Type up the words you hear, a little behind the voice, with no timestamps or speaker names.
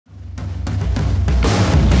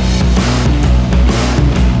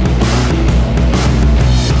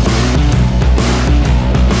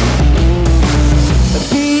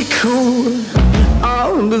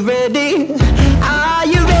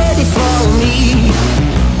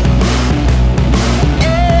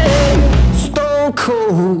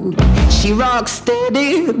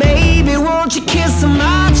Baby, won't you kiss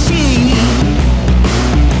my cheek?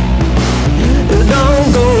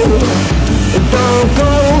 Don't go, don't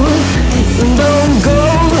go, don't go,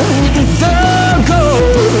 don't go.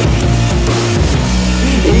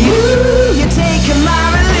 You're taking my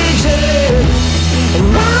religion, and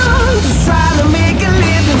I'm just trying to make a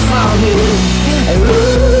living from you. A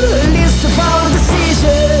list of all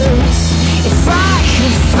decisions, if I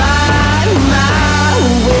could find my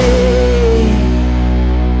way.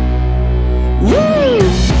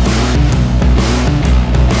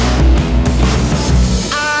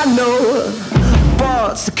 I know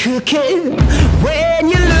what's cooking when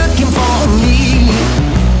you're looking for me.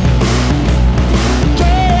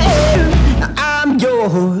 Yeah, I'm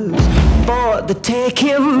yours for the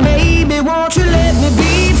taking. Baby, won't you let me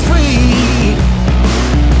be free?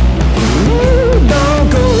 Don't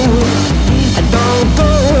go, don't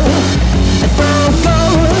go.